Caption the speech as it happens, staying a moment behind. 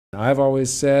I've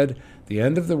always said the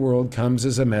end of the world comes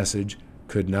as a message,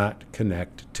 could not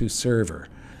connect to server.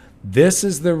 This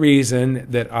is the reason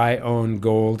that I own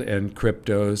gold and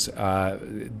cryptos.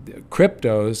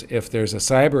 Cryptos, if there's a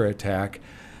cyber attack,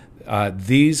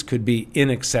 these could be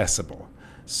inaccessible.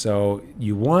 So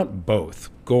you want both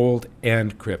gold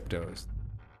and cryptos.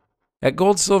 At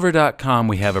goldsilver.com,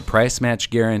 we have a price match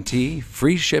guarantee,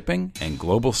 free shipping, and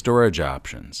global storage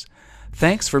options.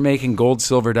 Thanks for making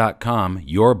goldsilver.com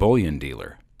your bullion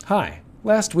dealer. Hi.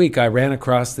 Last week I ran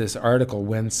across this article,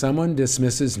 When Someone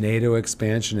Dismisses NATO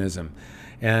Expansionism.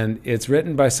 And it's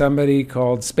written by somebody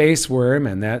called Space Worm,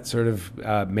 and that sort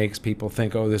of makes people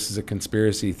think, oh, this is a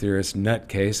conspiracy theorist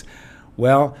nutcase.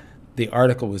 Well, the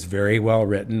article was very well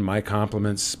written. My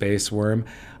compliments, Space Worm.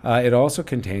 It also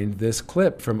contained this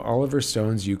clip from Oliver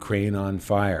Stone's Ukraine on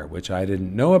Fire, which I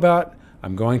didn't know about.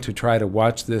 I'm going to try to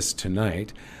watch this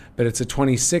tonight. But it's a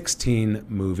 2016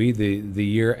 movie, the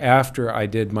year after I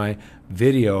did my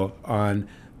video on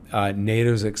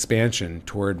NATO's expansion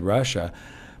toward Russia.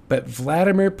 But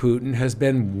Vladimir Putin has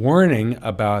been warning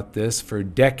about this for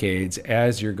decades,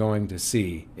 as you're going to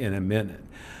see in a minute.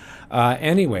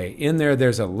 Anyway, in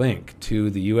there's a link to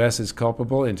the U.S. is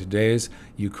culpable in today's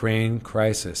Ukraine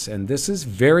crisis, and this is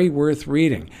very worth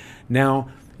reading. Now,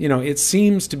 it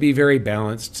seems to be very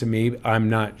balanced to me. I'm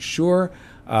not sure.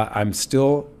 I'm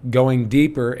still going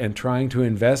deeper and trying to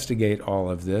investigate all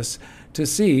of this to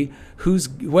see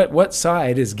what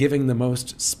side is giving the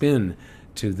most spin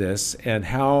to this and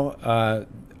how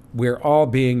we're all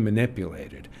being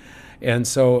manipulated. And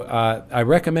so I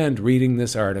recommend reading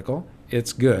this article.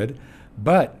 It's good.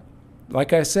 But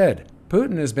like I said,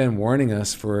 Putin has been warning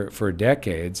us for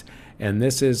decades. And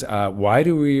this is why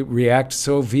do we react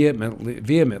so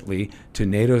vehemently to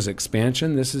NATO's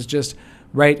expansion? This is just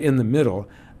right in the middle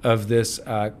of this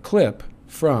clip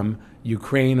from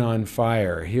Ukraine on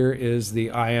Fire. Here is the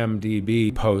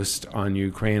IMDb post on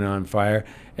Ukraine on Fire,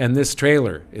 and this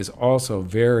trailer is also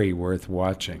very worth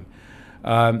watching.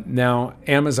 Now,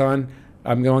 Amazon,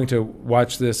 I'm going to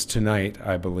watch this tonight,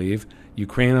 I believe.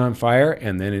 Ukraine on Fire,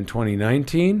 and then in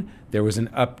 2019, there was an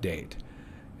update.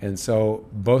 And so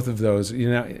both of those,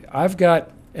 I've got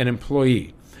an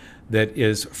employee that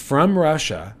is from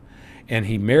Russia, and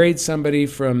he married somebody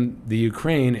from the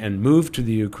Ukraine and moved to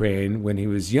the Ukraine when he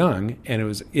was young, and it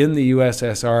was in the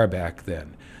USSR back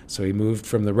then. So he moved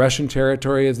from the Russian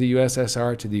territory of the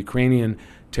USSR to the Ukrainian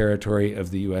territory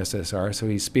of the USSR. So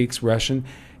he speaks Russian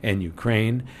and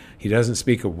Ukraine. He doesn't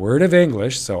speak a word of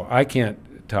English, so I can't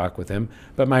talk with him.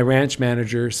 But my ranch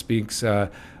manager speaks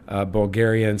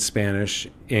Bulgarian, Spanish,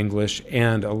 English,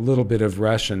 and a little bit of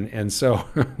Russian. And so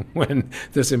when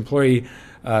this employee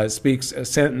speaks a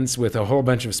sentence with a whole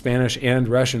bunch of Spanish and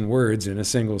Russian words in a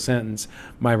single sentence,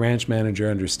 my ranch manager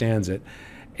understands it.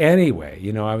 Anyway,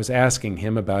 I was asking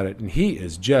him about it, and he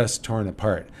is just torn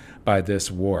apart by this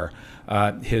war.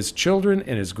 His children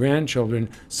and his grandchildren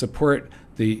support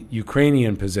the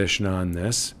Ukrainian position on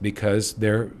this because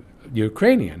they're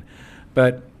Ukrainian.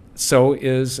 But so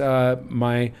is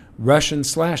my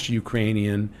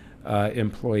Russian/Ukrainian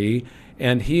employee.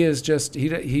 And he is just,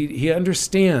 he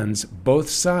understands both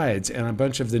sides and a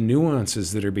bunch of the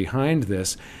nuances that are behind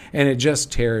this, and it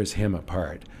just tears him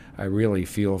apart. I really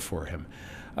feel for him.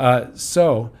 I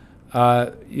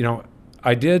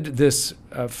did this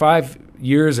 5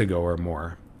 years ago or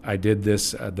more. I did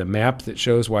this, the map that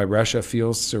shows why Russia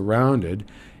feels surrounded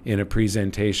in a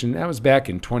presentation. That was back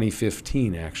in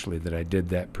 2015, actually, that I did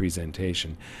that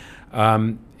presentation.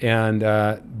 And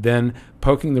then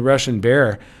Poking the Russian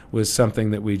Bear was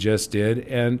something that we just did.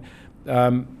 And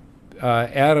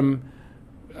Adam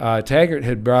Taggart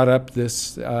had brought up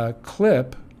this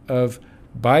clip of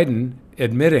Biden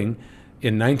admitting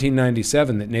in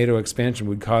 1997 that NATO expansion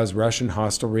would cause Russian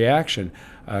hostile reaction.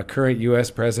 Current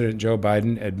U.S. President Joe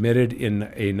Biden admitted in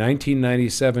a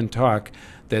 1997 talk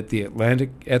that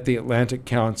at the Atlantic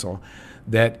Council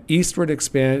that eastward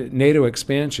NATO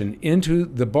expansion into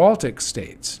the Baltic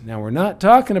states, now we're not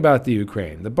talking about the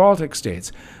Ukraine, the Baltic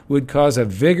states, would cause a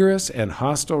vigorous and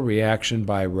hostile reaction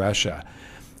by Russia.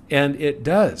 And it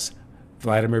does.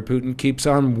 Vladimir Putin keeps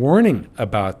on warning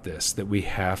about this, that we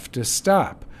have to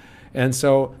stop. And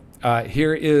so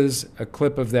here is a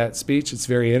clip of that speech. It's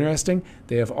very interesting.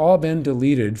 They have all been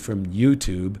deleted from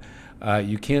YouTube.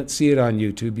 You can't see it on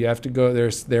YouTube. You have to go.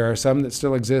 There are some that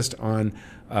still exist on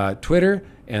Twitter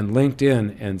and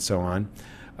LinkedIn and so on.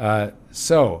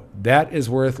 So that is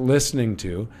worth listening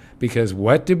to, because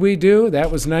what did we do? That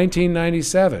was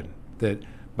 1997. That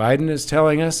Biden is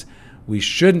telling us we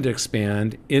shouldn't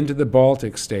expand into the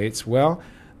Baltic states. Well,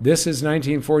 this is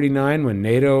 1949 when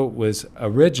NATO was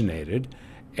originated,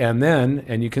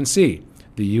 And you can see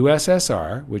the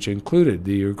USSR, which included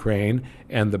the Ukraine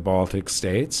and the Baltic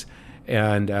states,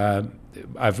 and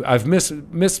I've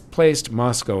misplaced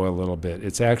Moscow a little bit.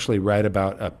 It's actually right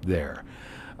about up there.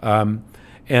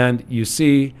 And you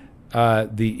see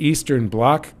the Eastern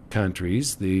Bloc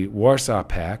countries, the Warsaw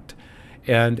Pact,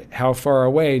 and how far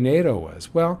away NATO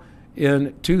was. Well,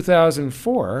 in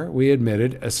 2004, we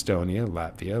admitted Estonia,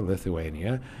 Latvia,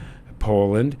 Lithuania,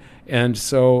 Poland, and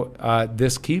so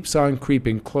this keeps on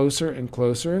creeping closer and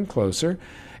closer and closer,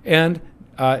 and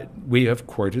we have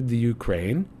courted the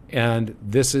Ukraine, and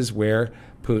this is where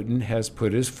Putin has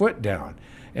put his foot down.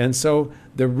 And so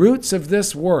the roots of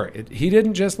this war, he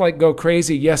didn't just like go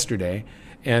crazy yesterday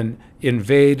and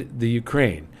invade the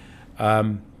Ukraine.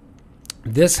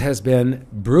 This has been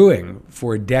brewing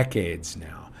for decades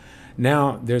now.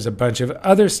 Now there's a bunch of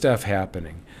other stuff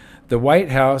happening. The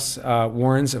White House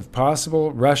warns of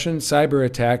possible Russian cyber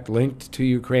attack linked to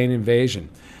Ukraine invasion.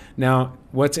 Now,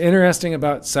 what's interesting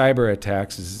about cyber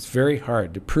attacks is it's very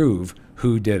hard to prove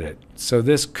who did it. So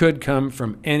this could come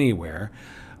from anywhere,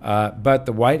 but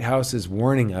the White House is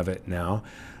warning of it now.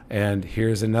 And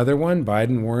here's another one.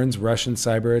 Biden warns Russian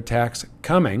cyber attacks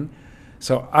coming.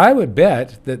 So I would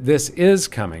bet that this is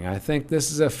coming. I think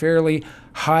this is a fairly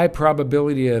high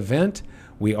probability event.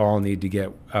 We all need to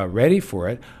get ready for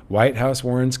it. White House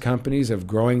warns companies of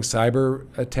growing cyber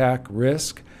attack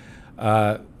risk.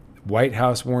 White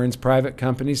House warns private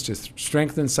companies to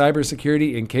strengthen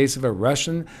cybersecurity in case of a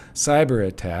Russian cyber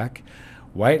attack.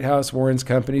 White House warns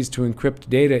companies to encrypt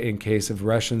data in case of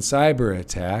Russian cyber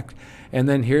attack. And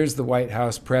then here's the White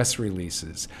House press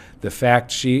releases, the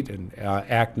fact sheet and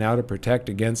Act Now to Protect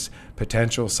Against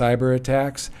Potential Cyber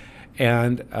Attacks,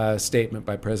 and a statement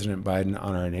by President Biden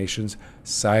on our nation's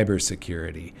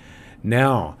cybersecurity.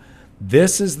 Now,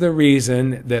 this is the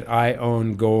reason that I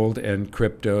own gold and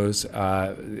cryptos.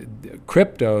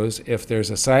 Cryptos, if there's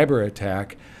a cyber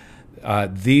attack,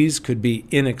 these could be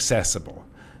inaccessible.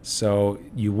 So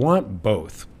you want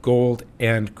both gold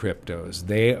and cryptos.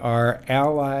 They are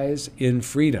allies in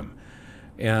freedom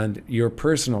and your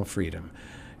personal freedom.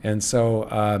 And so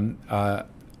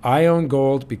I own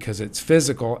gold because it's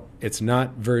physical. It's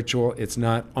not virtual. It's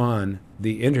not on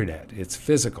the internet. It's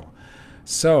physical.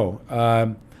 So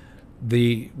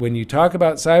when you talk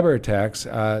about cyber attacks,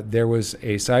 there was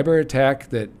a cyber attack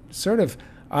that sort of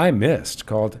I missed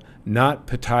called Not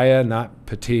Pataya, Not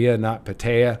Patia, Not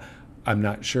Patea. I'm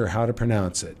not sure how to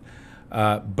pronounce it.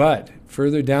 But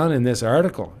further down in this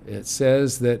article, it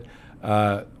says that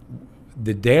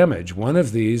the damage, one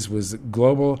of these was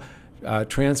global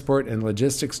transport and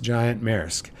logistics giant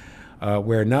Maersk,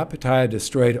 where NotPetya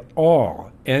destroyed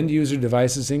all end-user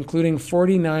devices, including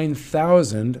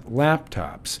 49,000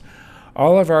 laptops.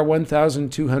 All of our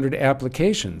 1,200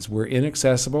 applications were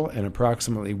inaccessible, and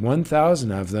approximately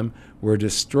 1,000 of them were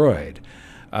destroyed.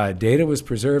 Data was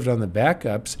preserved on the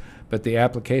backups, but the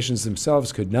applications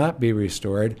themselves could not be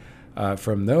restored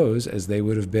from those, as they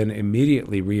would have been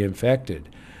immediately reinfected.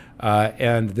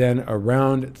 And then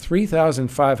around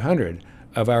 3,500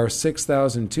 of our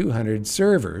 6,200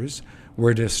 servers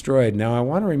were destroyed. Now, I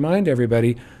want to remind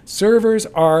everybody, servers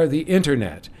are the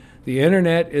internet. The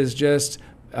internet is just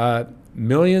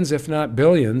millions, if not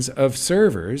billions, of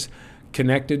servers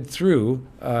connected through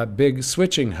big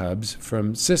switching hubs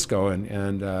from Cisco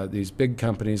and these big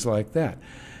companies like that.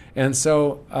 And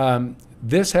so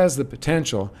this has the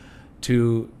potential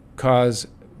to cause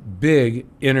big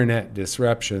internet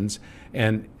disruptions,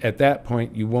 and at that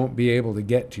point you won't be able to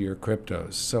get to your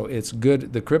cryptos. So it's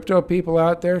good. The crypto people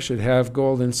out there should have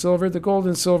gold and silver. The gold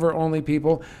and silver only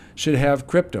people should have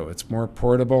crypto. It's more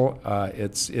portable.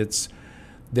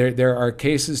 There are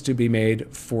cases to be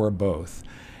made for both.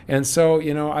 And so,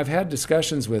 you know, I've had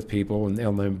discussions with people, and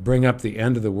they'll bring up the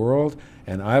end of the world,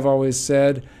 and I've always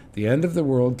said the end of the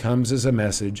world comes as a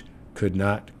message, could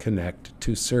not connect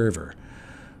to server.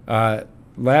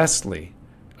 Lastly,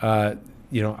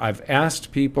 you know, I've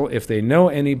asked people if they know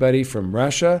anybody from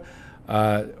Russia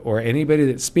or anybody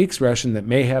that speaks Russian that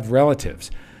may have relatives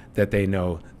that they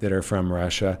know that are from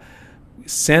Russia.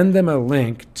 Send them a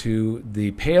link to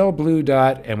the pale blue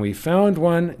dot, and we found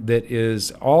one that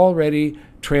is already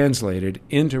translated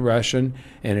into Russian,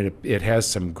 and it has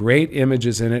some great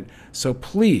images in it. So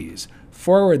please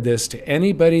forward this to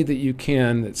anybody that you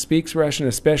can that speaks Russian,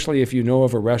 especially if you know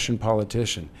of a Russian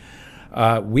politician.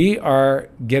 We are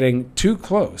getting too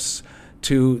close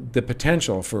to the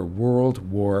potential for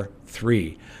World War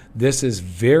III. This is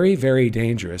very, very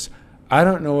dangerous. I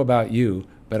don't know about you,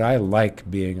 but I like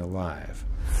being alive.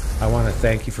 I want to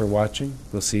thank you for watching.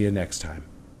 We'll see you next time.